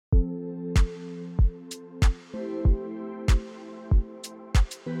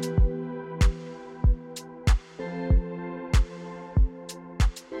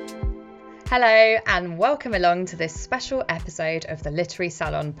Hello and welcome along to this special episode of the Literary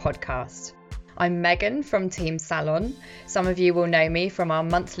Salon podcast. I'm Megan from Team Salon. Some of you will know me from our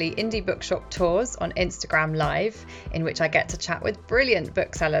monthly indie bookshop tours on Instagram Live, in which I get to chat with brilliant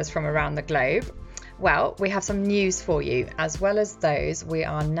booksellers from around the globe. Well, we have some news for you. As well as those, we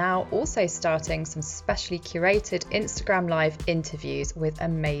are now also starting some specially curated Instagram Live interviews with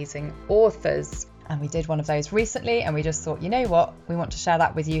amazing authors. And we did one of those recently and we just thought, you know what, we want to share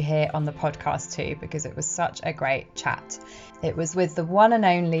that with you here on the podcast too, because it was such a great chat. It was with the one and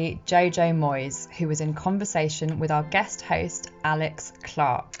only Jojo Moyes, who was in conversation with our guest host, Alex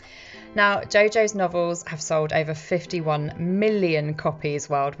Clark. Now, Jojo's novels have sold over 51 million copies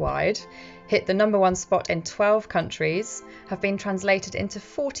worldwide, hit the #1 spot in 12 countries, have been translated into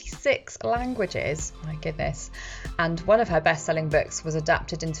 46 languages, my goodness, and one of her best-selling books was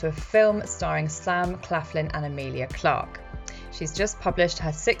adapted into a film starring Sam Claflin and Emilia Clarke. She's just published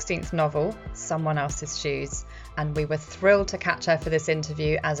her 16th novel, Someone Else's Shoes, and we were thrilled to catch her for this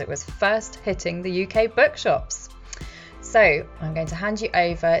interview as it was first hitting the UK bookshops. So I'm going to hand you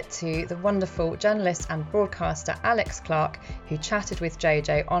over to the wonderful journalist and broadcaster Alex Clark, who chatted with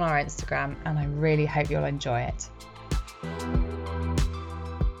Jojo on our Instagram, and I really hope you'll enjoy it.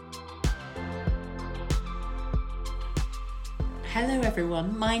 Hello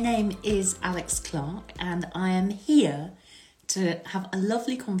everyone, my name is Alex Clark and I am here to have a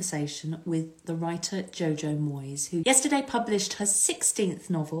lovely conversation with the writer Jojo Moyes, who yesterday published her 16th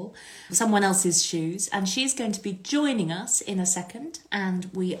novel, Someone Else's Shoes, and she's going to be joining us in a second and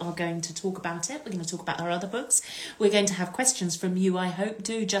we are going to talk about it. We're going to talk about her other books. We're going to have questions from you, I hope.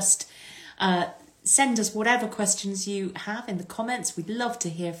 Do just send us whatever questions you have in the comments. We'd love to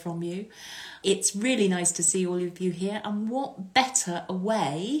hear from you. It's really nice to see all of you here, and what better a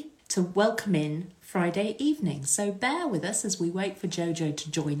way to welcome in Friday evening. So bear with us as we wait for Jojo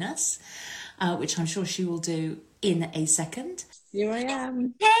to join us, which I'm sure she will do in a second. Here I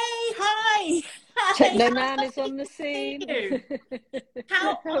am. Hey, hi! Chetna Man is on the scene.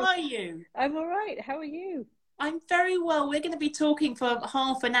 How are you? I'm all right. How are you? I'm very well. We're going to be talking for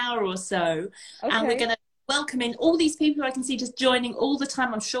half an hour or so, and we're going to welcome in all these people I can see just joining all the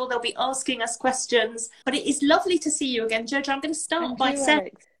time. I'm sure they'll be asking us questions, but it is lovely to see you again, Jojo. I'm going to start by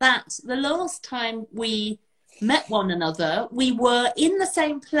saying that the last time we met one another, we were in the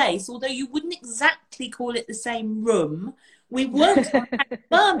same place, although you wouldn't exactly call it the same room. We weren't on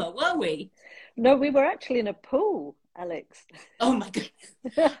Burma, were we? No, we were actually in a pool, Alex. Oh my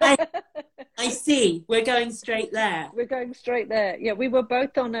goodness. I see. We're going straight there. We're going straight there. Yeah, we were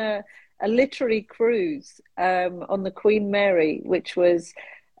both on a literary cruise on the Queen Mary, which was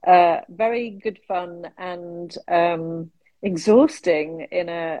very good fun and exhausting.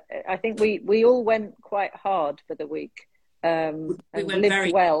 I think we all went quite hard for the week and lived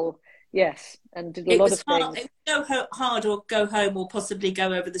very well. Yes, and did a lot of things. It was go hard or go home or possibly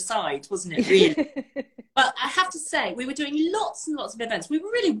go over the side, wasn't it, really? But I have to say, we were doing lots and lots of events. We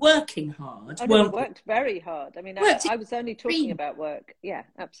were really working hard. We worked very hard. I mean, I was only talking about work. Yeah,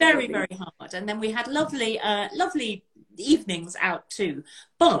 absolutely. Very, very hard. And then we had lovely evenings out too.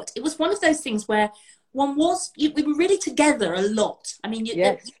 But it was one of those things where we were really together a lot. I mean,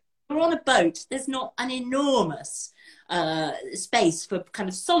 you're on a boat. There's not an enormous space for kind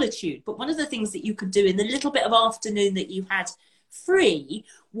of solitude. But one of the things that you could do in the little bit of afternoon that you had free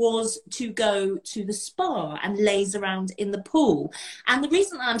was to go to the spa and laze around in the pool. And the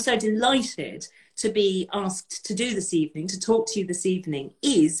reason that I'm so delighted to be asked to do this evening, to talk to you this evening,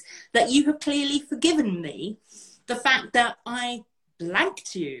 is that you have clearly forgiven me the fact that I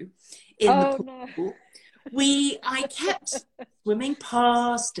blanked you in the pool. No. I kept swimming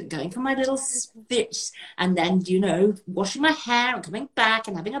past and going for my little switch and then, washing my hair and coming back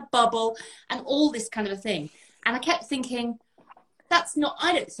and having a bubble and all this kind of a thing. And I kept thinking,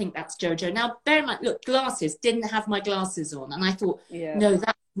 I don't think that's Jojo. Now, bear in mind, look, glasses, didn't have my glasses on. And I thought, no,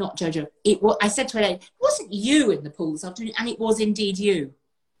 that's not Jojo. I said to her, it wasn't you in the pool this afternoon, and it was indeed you.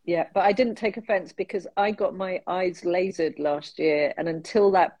 Yeah, but I didn't take offence because I got my eyes lasered last year. And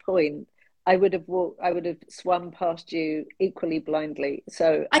until that point, I would have swum past you equally blindly.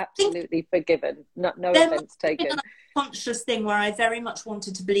 So absolutely forgiven. No offence taken. An unconscious thing where I very much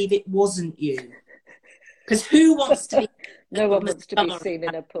wanted to believe it wasn't you. Because who wants to be... No one wants to be seen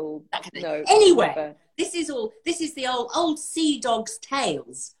in a pool. No. Anyway, never. this is the old sea dog's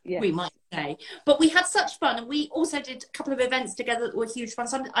tales, we might say. But we had such fun, and we also did a couple of events together that were huge fun.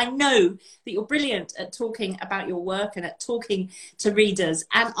 So I know that you're brilliant at talking about your work and at talking to readers.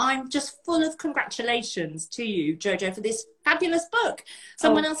 And I'm just full of congratulations to you, Jojo, for this fabulous book,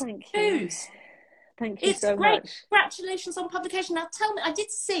 Someone Else's Shoes. Thank you so great. much. Congratulations on publication. Now tell me, I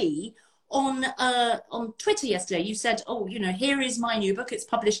did see on Twitter yesterday. You said, oh, you know, here is my new book. It's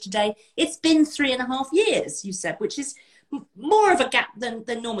published today. It's been 3.5 years, you said, which is more of a gap than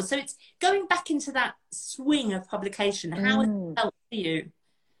normal. So it's going back into that swing of publication. How has it felt for you?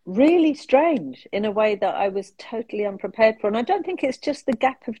 Really strange, in a way that I was totally unprepared for. And I don't think it's just the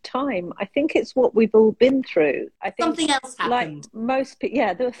gap of time. I think it's what we've all been through. I think something else happened. Like most people,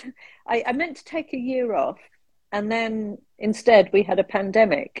 yeah. I meant to take a year off, and then instead we had a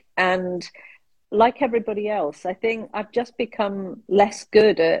pandemic. And like everybody else, I think I've just become less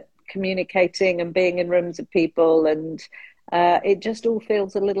good at communicating and being in rooms of people, and it just all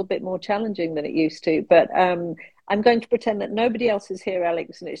feels a little bit more challenging than it used to. But I'm going to pretend that nobody else is here,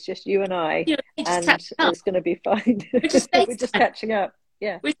 Alex, and it's just you and I, and it's going to be fine. We're just catching up.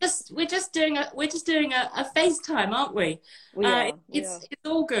 Yeah, we're just doing a FaceTime, aren't we? It's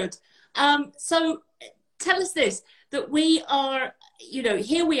all good. So tell us this, that we are, you know,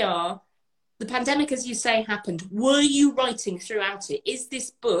 here we are. The pandemic, as you say, happened. Were you writing throughout it? Is this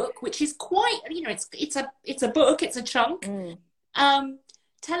book, which is quite, you know, it's a book, it's a chunk.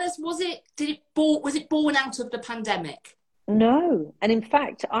 Tell us, was it born out of the pandemic? No. And in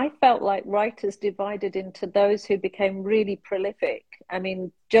fact, I felt like writers divided into those who became really prolific. I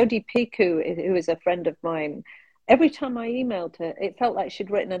mean, Jodi Picoult, who is a friend of mine, every time I emailed her, it felt like she'd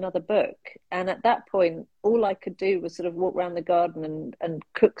written another book. And at that point, all I could do was sort of walk around the garden and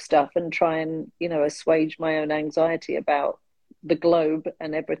cook stuff and try and, you know, assuage my own anxiety about the globe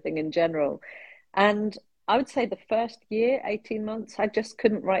and everything in general. And I would say the first year, 18 months, I just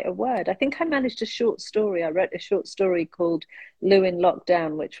couldn't write a word. I think I managed a short story. I wrote a short story called Lou in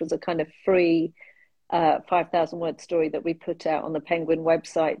Lockdown, which was a kind of free 5,000 word story that we put out on the Penguin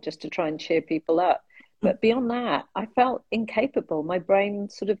website just to try and cheer people up. But beyond that, I felt incapable. My brain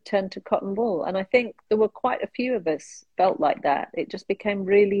sort of turned to cotton wool. And I think there were quite a few of us felt like that. It just became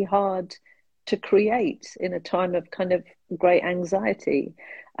really hard to create in a time of kind of great anxiety.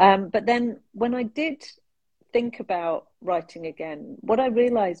 But then when I did think about writing again, what I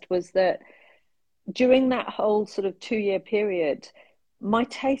realized was that during that whole sort of 2-year period, my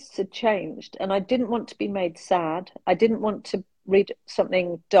tastes had changed, and I didn't want to be made sad. I didn't want to read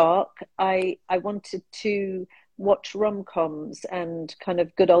something dark. I wanted to watch rom-coms and kind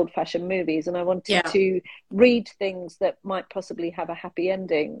of good old-fashioned movies, and I wanted to read things that might possibly have a happy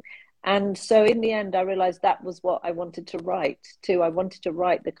ending. And so in the end, I realized that was what I wanted to write too. I wanted to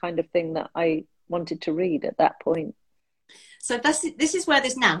write the kind of thing that I wanted to read at that point. So this is where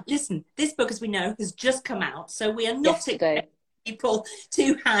this now. Listen, this book, as we know, has just come out. So we are not expecting people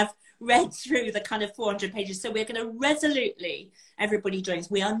to have read through the kind of 400 pages. So we're going to resolutely, everybody joins,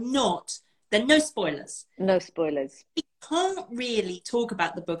 we are not, there are no spoilers. No spoilers. We can't really talk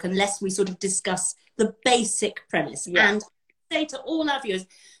about the book unless we sort of discuss the basic premise. Yeah. And I say to all our viewers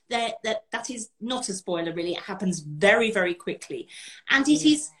that is not a spoiler, really. It happens very, very quickly. And it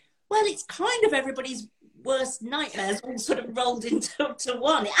is, well, it's kind of everybody's worst nightmares all sort of rolled into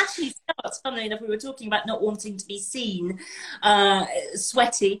one. It actually starts, funnily enough, we were talking about not wanting to be seen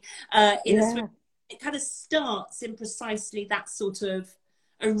sweaty in a swim. It kind of starts in precisely that sort of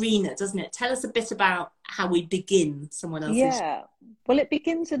arena, doesn't it? Tell us a bit about how we begin someone else's. Yeah, well, it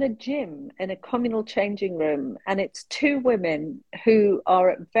begins in a gym, in a communal changing room, and it's two women who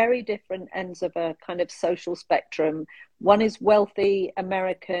are at very different ends of a kind of social spectrum. One is wealthy,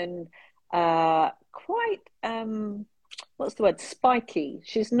 American, quite what's the word, spiky.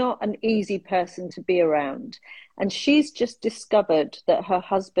 She's not an easy person to be around, and she's just discovered that her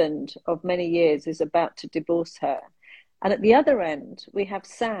husband of many years is about to divorce her. And at the other end we have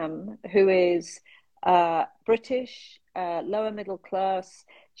Sam, who is British, lower middle class.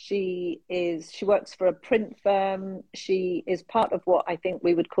 She works for a print firm. She is part of what I think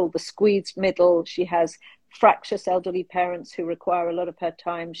we would call the squeezed middle. She has fractious elderly parents who require a lot of her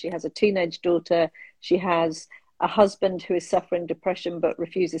time. She has a teenage daughter. She has a husband who is suffering depression but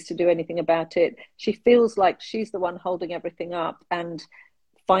refuses to do anything about it. She feels like she's the one holding everything up and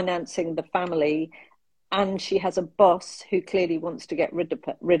financing the family. And she has a boss who clearly wants to get rid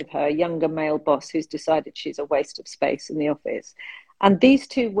of her, a younger male boss who's decided she's a waste of space in the office. And these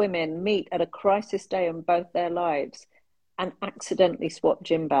two women meet at a crisis day in both their lives and accidentally swap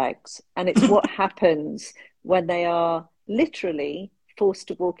gym bags. And it's what happens when they are literally forced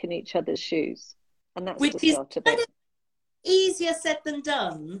to walk in each other's shoes. And that's the start of it. Easier said than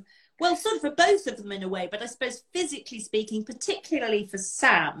done. Well, sort of for both of them in a way, but I suppose physically speaking, particularly for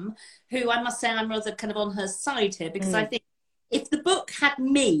Sam, who I must say I'm rather kind of on her side here, because I think if the book had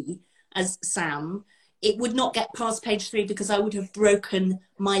me as Sam, it would not get past page 3 because I would have broken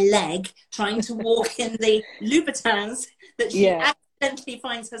my leg trying to walk in the Louboutins that she accidentally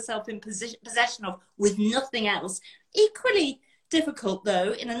finds herself in possession of with nothing else. Equally difficult,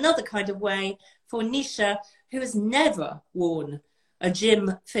 though, in another kind of way, for Nisha, who has never worn a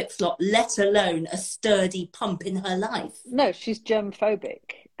gym flip-flop, let alone a sturdy pump in her life. No, she's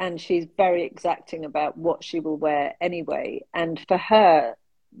germphobic, and she's very exacting about what she will wear anyway. And for her,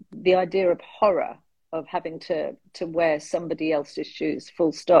 the idea of horror of having to wear somebody else's shoes,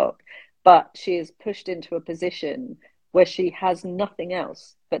 full stop. But she is pushed into a position where she has nothing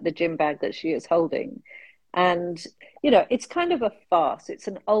else but the gym bag that she is holding. And, you know, it's kind of a farce. It's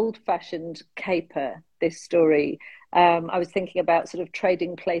an old-fashioned caper, this story. I was thinking about sort of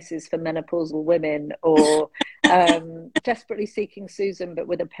trading places for menopausal women, or desperately seeking Susan, but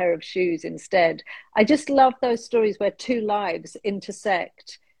with a pair of shoes instead. I just love those stories where two lives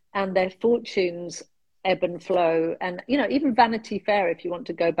intersect and their fortunes ebb and flow. And, you know, even Vanity Fair, if you want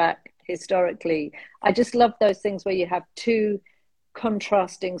to go back historically, I just love those things where you have two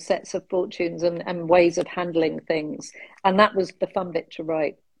contrasting sets of fortunes and ways of handling things. And that was the fun bit to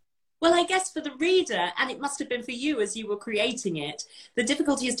write. Well, I guess for the reader, and it must have been for you as you were creating it, the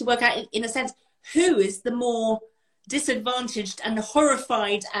difficulty is to work out, in a sense, who is the more disadvantaged and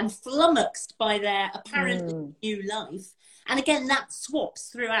horrified and flummoxed by their apparently new life. And again, that swaps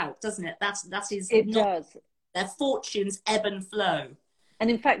throughout, doesn't it? That is it does. Their fortunes ebb and flow. And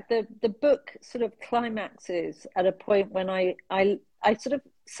in fact, the book sort of climaxes at a point when I sort of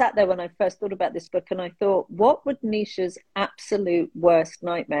sat there when I first thought about this book, and I thought, what would Nisha's absolute worst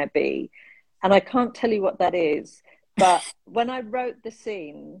nightmare be? And I can't tell you what that is. But when I wrote the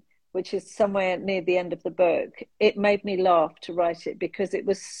scene, which is somewhere near the end of the book, it made me laugh to write it because it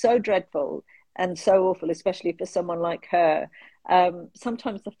was so dreadful and so awful, especially for someone like her.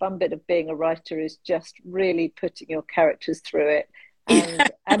 Sometimes the fun bit of being a writer is just really putting your characters through it.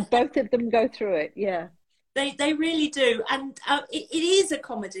 And both of them go through it, yeah. They really do. And it is a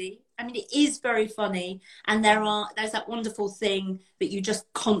comedy. I mean, it is very funny. And there's that wonderful thing that you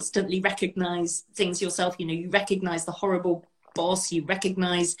just constantly recognise things yourself. You know, you recognise the horrible boss, you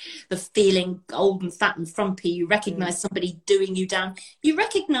recognise the feeling old and fat and frumpy, you recognise somebody doing you down, you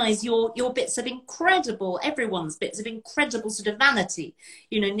recognise your bits of incredible, everyone's bits of incredible sort of vanity.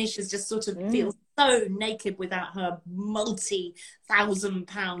 You know, Nisha's just sort of feels so naked without her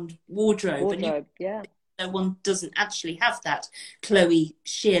multi-1,000-pound wardrobe. And no one doesn't actually have that Chloe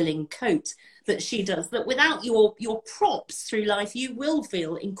Shearling coat that she does, that without your props through life, you will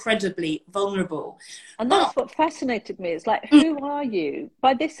feel incredibly vulnerable. And that's what fascinated me. It's like, who are you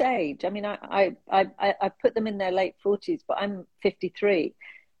by this age? I mean, I put them in their late 40s, but I'm 53.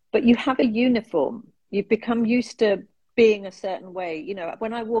 But you have a uniform. You've become used to being a certain way. You know,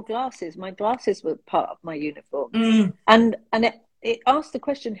 when I wore glasses, my glasses were part of my uniform. And it asked the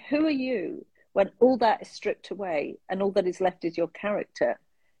question, who are you when all that is stripped away and all that is left is your character?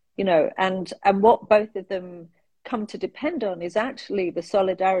 You know, and what both of them come to depend on is actually the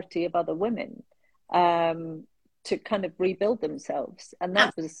solidarity of other women to kind of rebuild themselves. And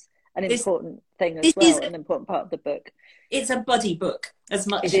that was an important thing as well, an important part of the book. It's a buddy book as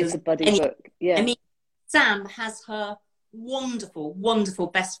much as... It is a buddy book, yeah. I mean, Sam has her wonderful, wonderful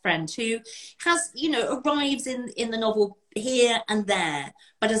best friend who has, you know, arrives in the novel here and there,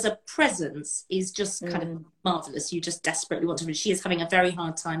 but as a presence is just kind of marvellous. You just desperately want to. She is having a very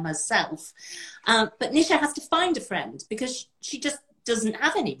hard time herself. But Nisha has to find a friend because she just doesn't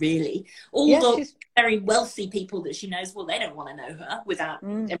have any, really. All the very wealthy people that she knows, well, they don't want to know her without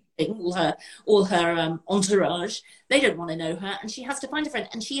everything, all her entourage. They don't want to know her, and she has to find a friend.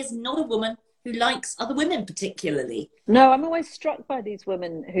 And she is not a woman who likes other women particularly. No, I'm always struck by these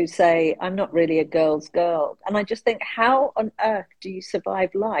women who say, I'm not really a girl's girl. And I just think, how on earth do you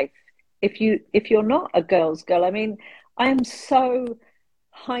survive life if you're not a girl's girl? I mean, I am so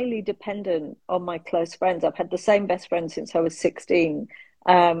highly dependent on my close friends. I've had the same best friend since I was 16.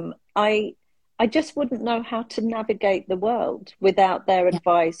 I just wouldn't know how to navigate the world without their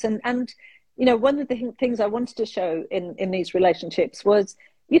advice. And you know, one of the things I wanted to show in these relationships was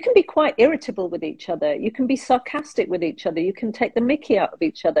you can be quite irritable with each other. You can be sarcastic with each other. You can take the mickey out of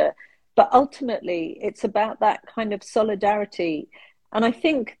each other. But ultimately, it's about that kind of solidarity. And I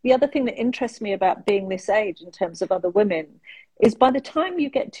think the other thing that interests me about being this age in terms of other women is by the time you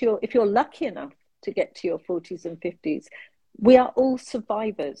get to if you're lucky enough to get to your 40s and 50s, we are all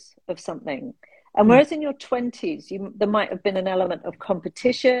survivors of something. And whereas in your 20s, there might have been an element of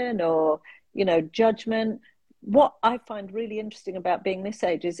competition or, you know, judgment. What I find really interesting about being this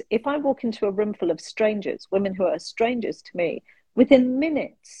age is if I walk into a room full of strangers, women who are strangers to me, within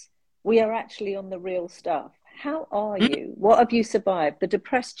minutes, we are actually on the real stuff. How are you? What have you survived? The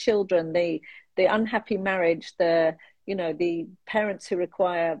depressed children, the unhappy marriage, the, you know, the parents who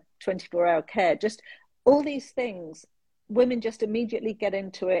require 24-hour care, just all these things. Women just immediately get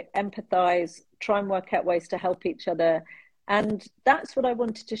into it, empathize, try and work out ways to help each other. And that's what I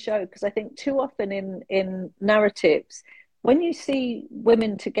wanted to show, because I think too often in narratives, when you see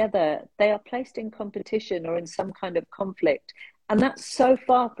women together, they are placed in competition or in some kind of conflict. And that's so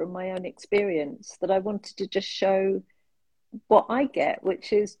far from my own experience that I wanted to just show what I get,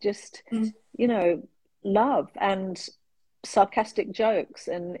 which is just, you know, love and sarcastic jokes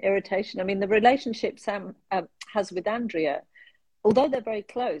and irritation. I mean, the relationship Sam has with Andrea, although they're very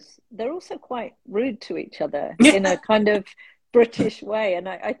close, they're also quite rude to each other in a kind of British way. And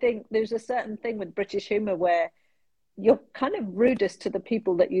I think there's a certain thing with British humor where you're kind of rudest to the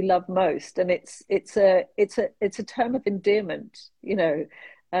people that you love most, and it's a term of endearment, you know.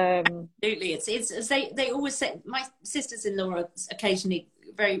 Absolutely, it's they always say, my sisters-in-law are occasionally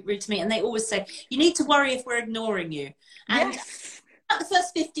very rude to me, and they always say, you need to worry if we're ignoring you. And yes. the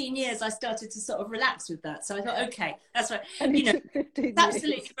first 15 years I started to sort of relax with that, so I thought, okay, that's right. You know, it's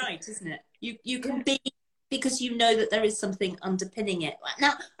absolutely right, isn't it? You can be, because you know that there is something underpinning it.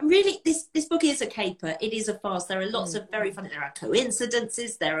 Now, really, this book is a caper. It is a farce. There are lots of very funny, there are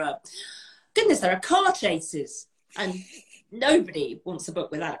coincidences, there are car chases, and nobody wants a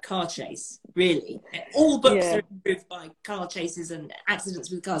book without a car chase, really. All books are improved by car chases and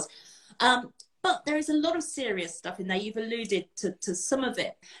accidents with cars. But there is a lot of serious stuff in there. You've alluded to some of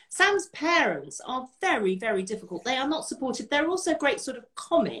it. Sam's parents are very, very difficult. They are not supportive. They're also great sort of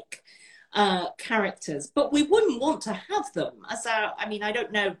comic characters, but we wouldn't want to have them as our, I mean, I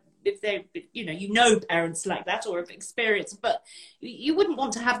don't know if they, you know, parents like that or have experienced, but you wouldn't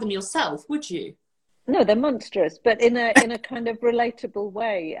want to have them yourself, would you? No, they're monstrous, but in a kind of relatable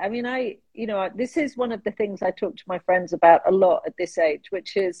way. I mean, this is one of the things I talk to my friends about a lot at this age,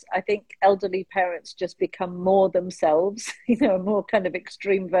 which is I think elderly parents just become more themselves, you know, a more kind of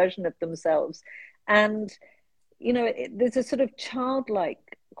extreme version of themselves. And, you know, there's a sort of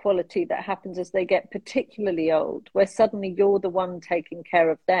childlike quality that happens as they get particularly old, where suddenly you're the one taking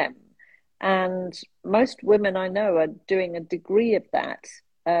care of them. And most women I know are doing a degree of that,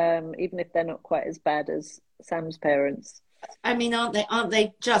 even if they're not quite as bad as Sam's parents. I mean, aren't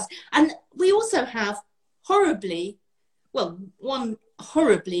they just? And we also have one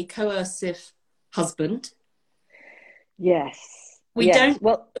horribly coercive husband. Yes. We don't.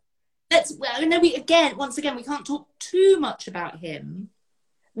 Well, once again, we can't talk too much about him.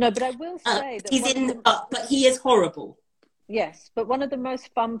 No, but I will say that but he is horrible. Yes, but one of the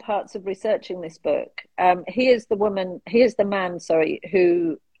most fun parts of researching this book, he is the man,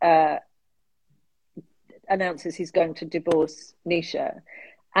 who announces he's going to divorce Nisha.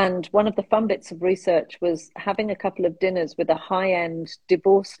 And one of the fun bits of research was having a couple of dinners with a high-end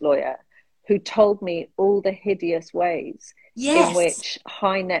divorce lawyer who told me all the hideous ways in which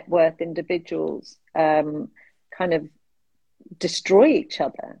high net worth individuals kind of destroy each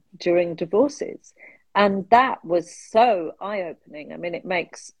other during divorces. And that was so eye-opening. I mean, it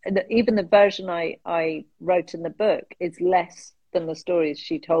makes, even the version I wrote in the book is less than the stories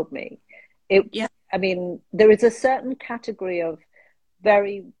she told me. I mean, there is a certain category of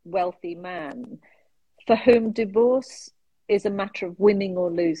very wealthy man for whom divorce is a matter of winning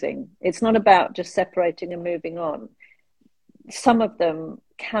or losing. It's not about just separating and moving on. Some of them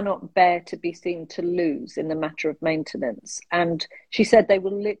cannot bear to be seen to lose in the matter of maintenance. And she said they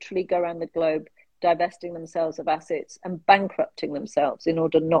will literally go around the globe divesting themselves of assets and bankrupting themselves in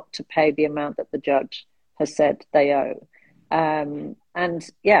order not to pay the amount that the judge has said they owe. And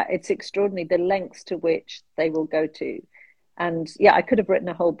yeah, it's extraordinary the lengths to which they will go to. And yeah, I could have written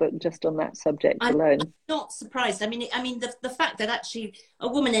a whole book just on that subject alone. I'm not surprised. I mean, the fact that actually a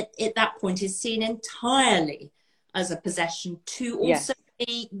woman at that point is seen entirely as a possession to also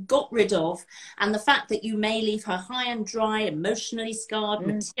be got rid of, and the fact that you may leave her high and dry, emotionally scarred,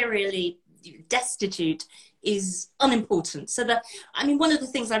 materially destitute, is unimportant. So one of the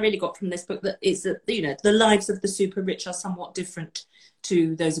things I really got from this book is that, you know, the lives of the super rich are somewhat different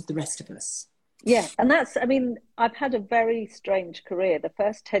to those of the rest of us. Yeah, and I've had a very strange career. The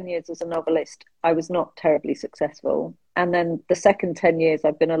first 10 years as a novelist, I was not terribly successful. And then the second 10 years,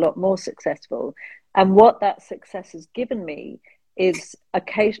 I've been a lot more successful. And what that success has given me is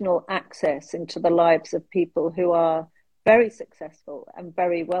occasional access into the lives of people who are very successful and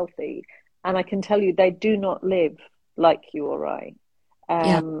very wealthy. And I can tell you, they do not live like you or I.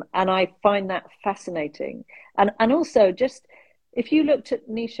 And I find that fascinating. And also, just if you looked at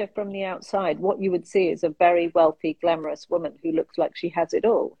Nisha from the outside, what you would see is a very wealthy, glamorous woman who looks like she has it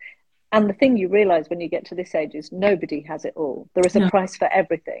all. And the thing you realize when you get to this age is nobody has it all. There is a price for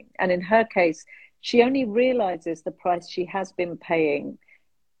everything. And in her case, she only realizes the price she has been paying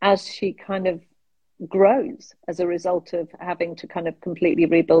as she kind of grows as a result of having to kind of completely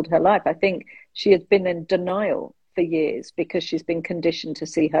rebuild her life. I think she has been in denial for years because she's been conditioned to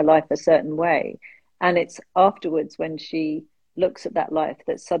see her life a certain way. And it's afterwards when she looks at that life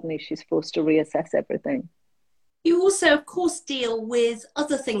that suddenly she's forced to reassess everything. You also, of course, deal with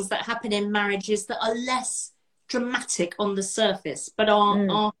other things that happen in marriages that are less dramatic on the surface, but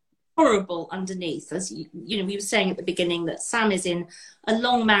are horrible underneath. As you know, we were saying at the beginning that Sam is in a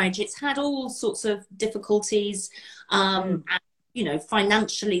long marriage. It's had all sorts of difficulties, and you know,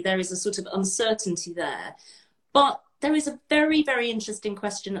 financially there is a sort of uncertainty there. But there is a very, very interesting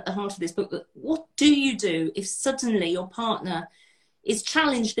question at the heart of this book. That what do you do if suddenly your partner is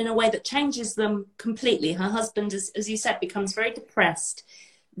challenged in a way that changes them completely? Her husband, as you said, becomes very depressed.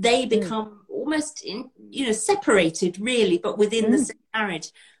 They become almost separated, really, but within the same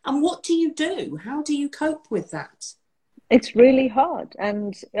marriage. And what do you do? How do you cope with that? It's really hard.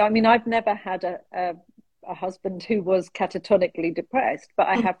 And I mean, I've never had a husband who was catatonically depressed, but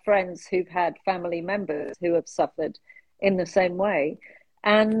I have friends who've had family members who have suffered in the same way.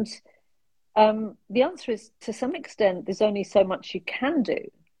 And the answer is, to some extent, there's only so much you can do.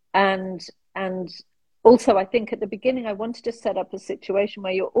 And also, I think at the beginning, I wanted to set up a situation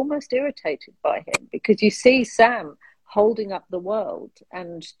where you're almost irritated by him, because you see Sam holding up the world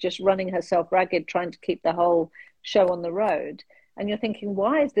and just running herself ragged, trying to keep the whole show on the road. And you're thinking,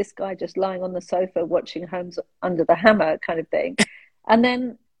 why is this guy just lying on the sofa watching Homes Under the Hammer kind of thing? And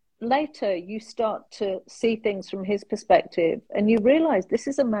then later you start to see things from his perspective, and you realize this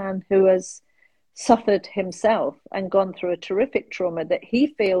is a man who has suffered himself and gone through a terrific trauma that he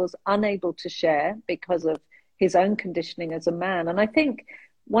feels unable to share because of his own conditioning as a man. And I think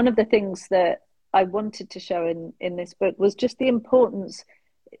one of the things that I wanted to show in this book was just the importance,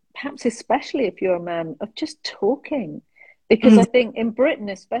 perhaps especially if you're a man, of just talking. Because I think in Britain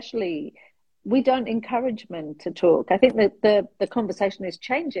especially, we don't encourage men to talk. I think that the conversation is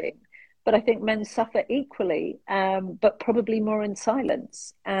changing, but I think men suffer equally, but probably more in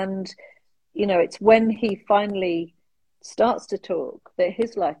silence. And, you know, it's when he finally starts to talk that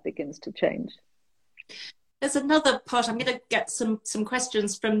his life begins to change. There's another part. I'm going to get some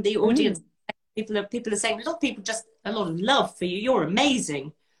questions from the audience. People are saying, a lot of love for you. You're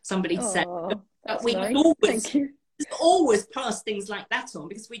amazing. Somebody said. That's we nice. Thank you. Always pass things like that on,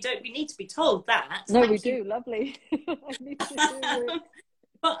 because we need to be told that. No, we do. Lovely. I need to do it.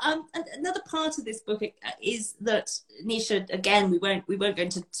 But another part of this book is that Nisha, again, we won't go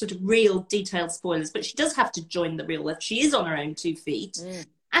into sort of real detailed spoilers, but she does have to join the real life. She is on her own 2 feet.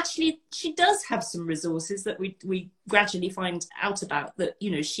 Actually, she does have some resources that we gradually find out about, that,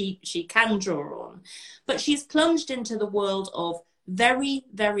 you know, she can draw on. But she's plunged into the world of very,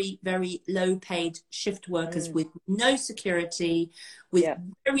 very, very low paid shift workers with no security, with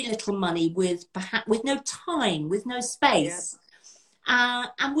very little money, with no time, with no space.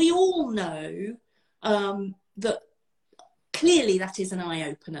 And we all know that clearly that is an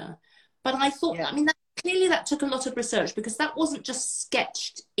eye-opener. But I thought, I mean, that took a lot of research, because that wasn't just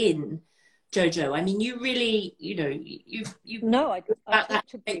sketched in Jojo. I mean, you really, you know, you no, I about that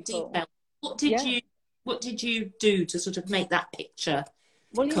to detail. What did you do to sort of make that picture?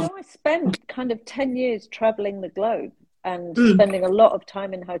 Well, you know, I spent kind of 10 years traveling the globe and spending a lot of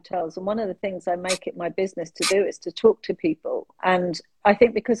time in hotels. And one of the things I make it my business to do is to talk to people. And I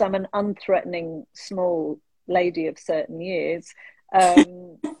think because I'm an unthreatening small lady of certain years,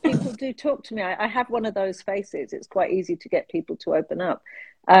 people do talk to me. I have one of those faces. It's quite easy to get people to open up.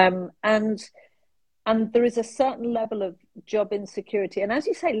 And there is a certain level of job insecurity. And as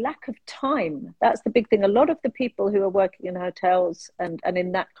you say, lack of time. That's the big thing. A lot of the people who are working in hotels and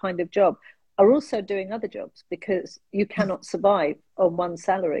in that kind of job are also doing other jobs, because you cannot survive on one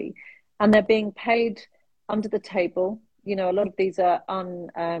salary. And they're being paid under the table. You know, a lot of these are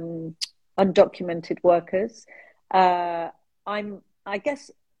undocumented workers. I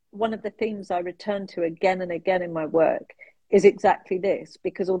guess one of the themes I return to again and again in my work is exactly this,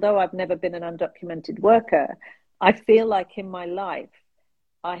 because although I've never been an undocumented worker, I feel like in my life,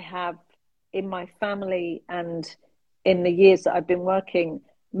 I have, in my family and in the years that I've been working,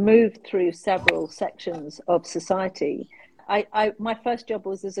 moved through several sections of society. My first job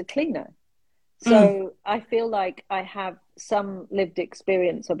was as a cleaner. So I feel like I have some lived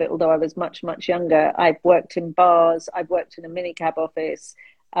experience of it, although I was much, much younger. I've worked in bars, I've worked in a minicab office.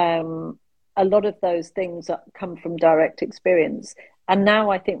 A lot of those things come from direct experience. And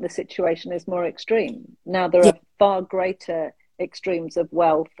now I think the situation is more extreme. Now there are far greater extremes of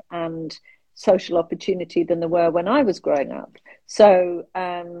wealth and social opportunity than there were when I was growing up. So,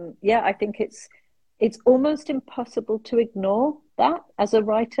 I think it's it's almost impossible to ignore that as a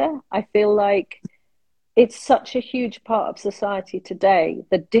writer. I feel like it's such a huge part of society today,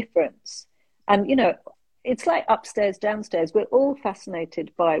 the difference. And, you know, it's like upstairs, downstairs. We're all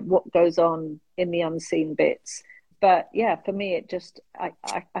fascinated by what goes on in the unseen bits. But yeah, for me, it just, I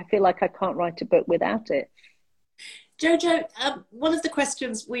feel like I can't write a book without it. Jojo, one of the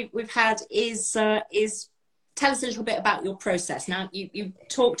questions we've had is tell us a little bit about your process. Now, you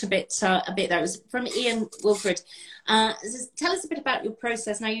talked a bit there. It was from Ian Wilfred. Tell us a bit about your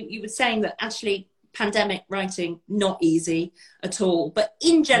process. Now, you were saying that actually pandemic writing, not easy at all. But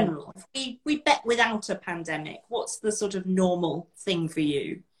in general, if we bet without a pandemic, what's the sort of normal thing for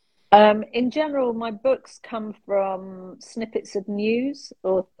you? In general, my books come from snippets of news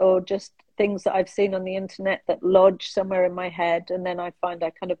or just things that I've seen on the internet that lodge somewhere in my head. And then I find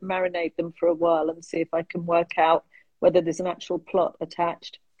I kind of marinate them for a while and see if I can work out whether there's an actual plot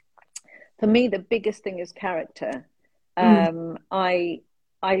attached. For me, the biggest thing is character. I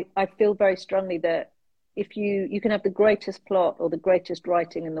feel very strongly that if you can have the greatest plot or the greatest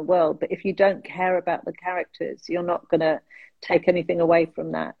writing in the world, but if you don't care about the characters, you're not going to take anything away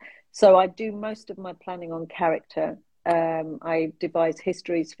from that. So I do most of my planning on character. I devise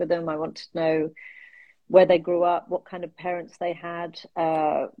histories for them. I want to know where they grew up, what kind of parents they had,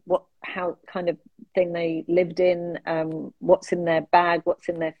 how kind of thing they lived in, what's in their bag, what's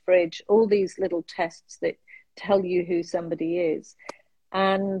in their fridge, all these little tests that tell you who somebody is.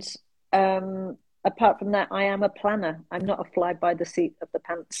 And apart from that, I am a planner. I'm not a fly by the seat of the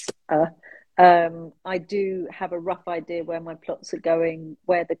pants. I do have a rough idea where my plots are going,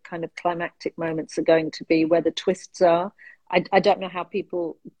 where the kind of climactic moments are going to be, where the twists are. I don't know how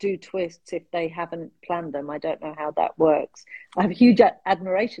people do twists if they haven't planned them. I don't know how that works. I have huge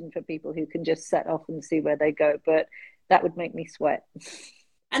admiration for people who can just set off and see where they go, but that would make me sweat.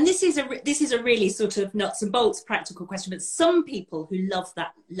 And this is a really sort of nuts and bolts practical question, but some people who love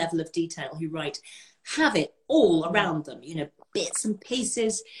that level of detail, who write, have it all around them, you know, bits and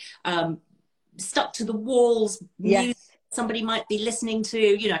pieces, stuck to the walls, music somebody might be listening to,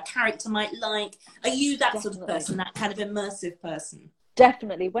 you know, a character might like. Are you that sort of person, that kind of immersive person?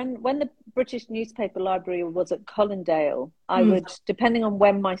 Definitely. When the British Newspaper Library was at Colindale, I would, depending on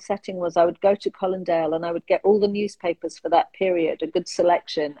when my setting was, I would go to Colindale and I would get all the newspapers for that period, a good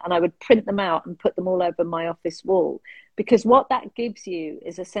selection, and I would print them out and put them all over my office wall. Because what that gives you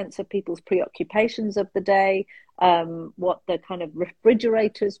is a sense of people's preoccupations of the day, what the kind of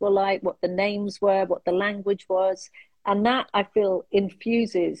refrigerators were like, what the names were, what the language was. And that, I feel,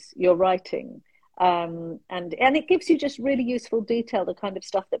 infuses your writing. And it gives you just really useful detail, the kind of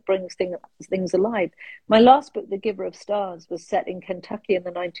stuff that brings things alive. My last book, The Giver of Stars, was set in Kentucky in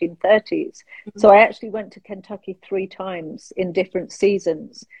the 1930s. So I actually went to Kentucky 3 times in different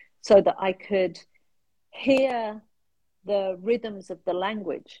seasons so that I could hear the rhythms of the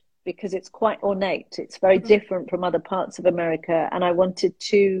language, because it's quite ornate. It's very different from other parts of America. And I wanted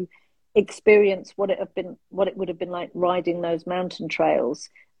to experience what it would have been like riding those mountain trails,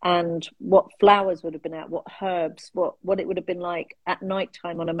 and what flowers would have been out, what herbs, what it would have been like at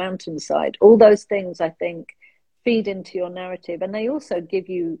nighttime on a mountainside. All those things, I think, feed into your narrative, and they also give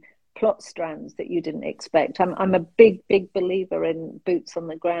you plot strands that you didn't expect. I'm a big believer in boots on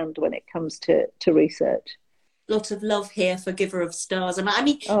the ground when it comes to research. Lot of love here for Giver of Stars. I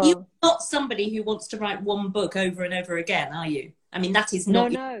mean, you're not somebody who wants to write one book over and over again, are you? I mean, that is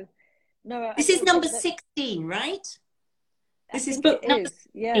not... No, this is number 16, right? This is book number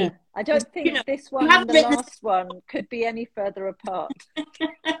 16. Yeah. I don't think this one and the last one could be any further apart.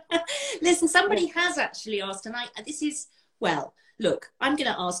 Listen, somebody has actually asked, and this is, well, look, I'm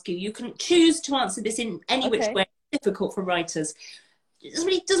going to ask you. You can choose to answer this in any which way. It's difficult for writers.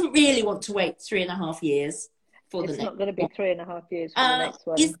 Somebody doesn't really want to wait 3.5 years for the next. It's not going to be 3.5 years for the next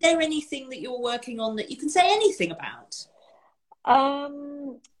one. Is there anything that you're working on that you can say anything about?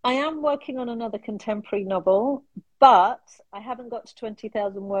 I am working on another contemporary novel, but I haven't got to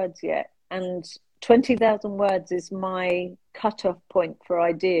 20,000 words yet. And 20,000 words is my cutoff point for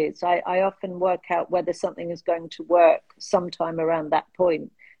ideas. I often work out whether something is going to work sometime around that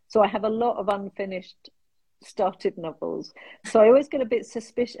point. So I have a lot of unfinished started novels. So I always get a bit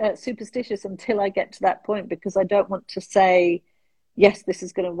superstitious until I get to that point, because I don't want to say, yes, this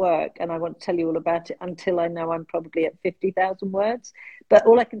is going to work, and I want to tell you all about it until I know I'm probably at 50,000 words. But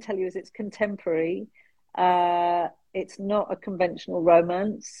all I can tell you is it's contemporary. It's not a conventional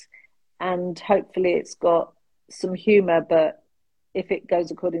romance, and hopefully it's got some humour, but if it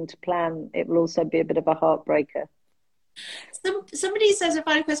goes according to plan, it will also be a bit of a heartbreaker. Somebody says a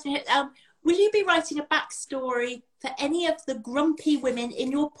final question here. will you be writing a backstory for any of the grumpy women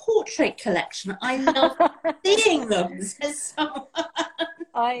in your portrait collection? I love seeing them, says someone.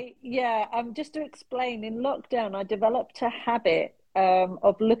 Just to explain, in lockdown, I developed a habit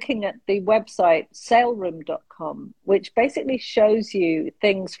of looking at the website saleroom.com, which basically shows you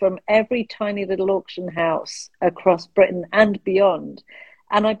things from every tiny little auction house across Britain and beyond.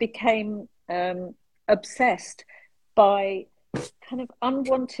 And I became obsessed by kind of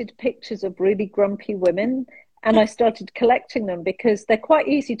unwanted pictures of really grumpy women. And I started collecting them because they're quite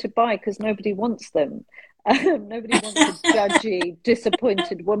easy to buy because nobody wants them. Nobody wants a judgy,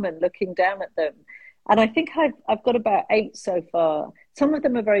 disappointed woman looking down at them. And I think I've got about 8 so far. Some of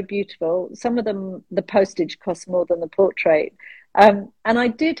them are very beautiful. Some of them, the postage costs more than the portrait. And I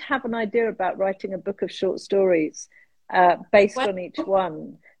did have an idea about writing a book of short stories based on each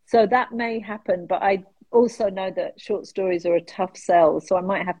one. So that may happen. But I also know that short stories are a tough sell. So I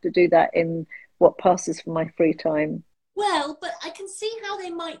might have to do that in what passes for my free time. Well, but I can see how they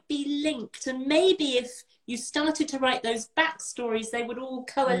might be linked. And maybe if you started to write those backstories, they would all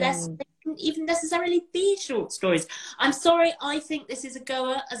coalesce. They wouldn't even necessarily be short stories. I'm sorry, I think this is a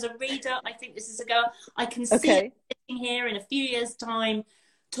goer. As a reader, I think this is a goer. I can see it sitting here in a few years' time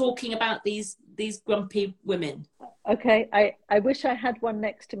talking about these grumpy women. Okay, I wish I had one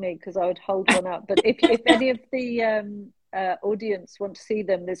next to me because I would hold one up. But if any of the audience want to see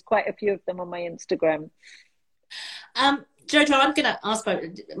them, there's quite a few of them on my Instagram. Jojo, I'm going to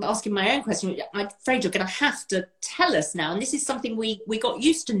ask you my own question. I'm afraid you're going to have to tell us now. And this is something we got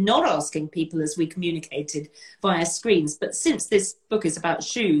used to not asking people as we communicated via screens. But since this book is about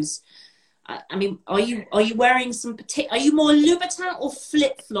shoes, I mean, are you wearing are you more Louboutin or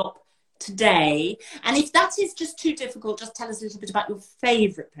flip-flop today? And if that is just too difficult, just tell us a little bit about your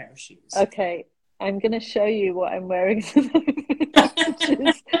favourite pair of shoes. Okay, I'm going to show you what I'm wearing, which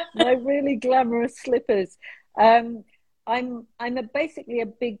is my really glamorous slippers. I'm basically a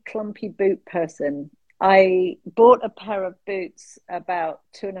big clumpy boot person. I bought a pair of boots about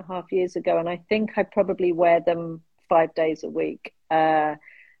 2.5 years ago, and I think I probably wear them 5 days a week.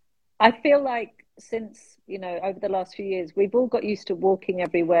 I feel like since, over the last few years, we've all got used to walking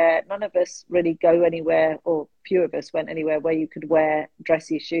everywhere. None of us really go anywhere, or few of us went anywhere where you could wear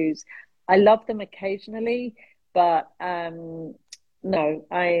dressy shoes. I love them occasionally, but no,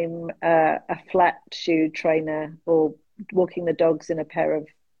 I'm a flat shoe trainer or walking the dogs in a pair of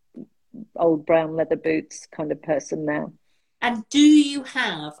old brown leather boots kind of person now. And do you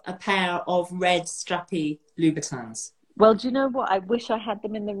have a pair of red strappy Louboutins? Well, do you know what? I wish I had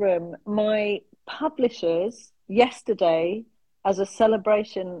them in the room. My publishers yesterday, as a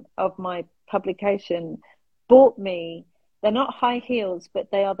celebration of my publication, bought me, they're not high heels,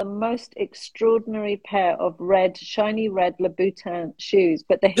 but they are the most extraordinary pair of shiny red Louboutin shoes.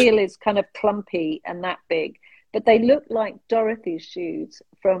 But the heel is kind of clumpy and that big. But they look like Dorothy's shoes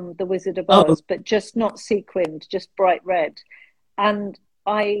from The Wizard of Oz, but just not sequined, just bright red. And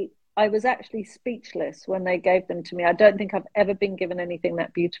I was actually speechless when they gave them to me. I don't think I've ever been given anything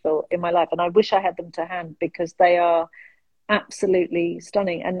that beautiful in my life. And I wish I had them to hand because they are absolutely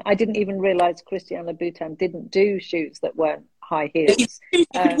stunning. And I didn't even realize Christian Louboutin didn't do shoes that weren't high heels.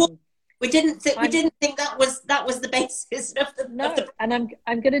 We didn't think that was the basis of the. No, and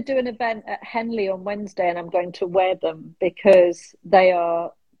I'm going to do an event at Henley on Wednesday, and I'm going to wear them because they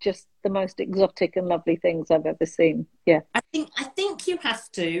are just the most exotic and lovely things I've ever seen. Yeah, I think you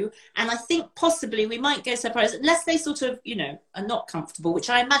have to, and I think possibly we might go so far as, unless they sort of are not comfortable,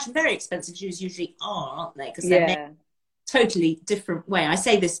 which I imagine very expensive shoes usually are, aren't they? Because they're made totally different way. I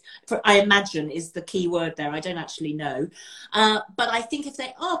say this for I imagine is the key word there. I don't actually know, but I think if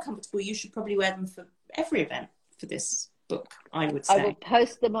they are comfortable, you should probably wear them for every event for this book. I would say. I will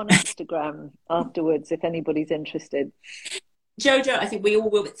post them on Instagram afterwards if anybody's interested. Jojo, I think we all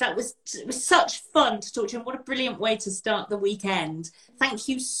will. It was such fun to talk to you, and what a brilliant way to start the weekend. Thank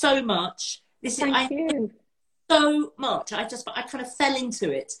you so much. Thank you so much. I kind of fell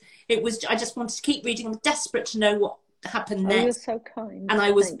into it. I just wanted to keep reading. I'm desperate to know what happened next. You're so kind. And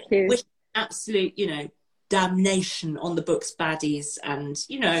I was wishing absolute, damnation on the book's baddies, and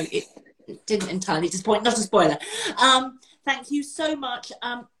it didn't entirely disappoint. Not a spoiler. Thank you so much.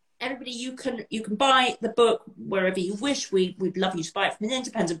 Everybody, you can buy the book wherever you wish. We'd love you to buy it from an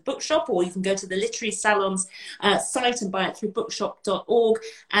independent bookshop, or you can go to the Literary Salon's site and buy it through bookshop.org.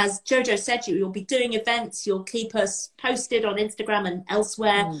 As Jojo said, you'll be doing events. You'll keep us posted on Instagram and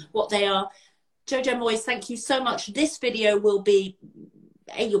elsewhere what they are. Jojo Moyes, thank you so much. This video will be,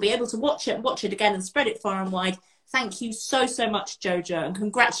 you'll be able to watch it again and spread it far and wide. Thank you so much, Jojo, and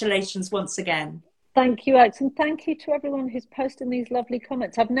congratulations once again. Thank you, Alex, and thank you to everyone who's posting these lovely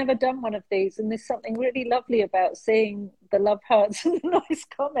comments. I've never done one of these, and there's something really lovely about seeing the love hearts and the nice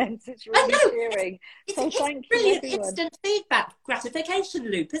comments. It's really cheering. So thank you, brilliant everyone. Instant feedback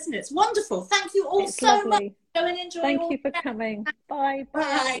gratification loop, isn't it? It's wonderful. Thank you all so much. Go and enjoy. Thank you for coming. Bye.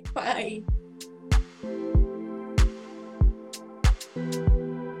 Bye. Bye.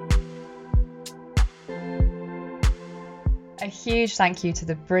 A huge thank you to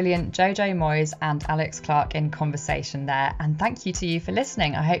the brilliant Jojo Moyes and Alex Clark in conversation there, and thank you to you for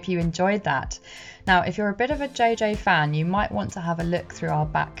listening. I hope you enjoyed that. Now, if you're a bit of a Jojo fan, you might want to have a look through our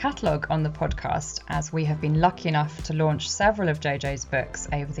back catalogue on the podcast, as we have been lucky enough to launch several of Jojo's books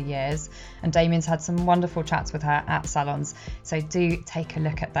over the years, and Damien's had some wonderful chats with her at salons, so do take a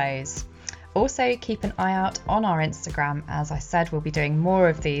look at those. Also, keep an eye out on our Instagram. As I said, we'll be doing more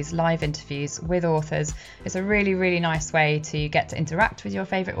of these live interviews with authors. It's a really, really nice way to get to interact with your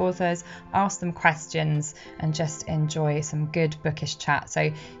favourite authors, ask them questions, and just enjoy some good bookish chat. So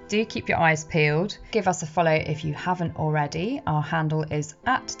do keep your eyes peeled. Give us a follow if you haven't already. Our handle is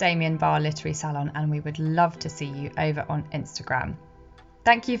 @DamienBar Literary Salon, and we would love to see you over on Instagram.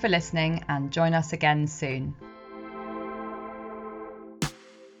 Thank you for listening, and join us again soon.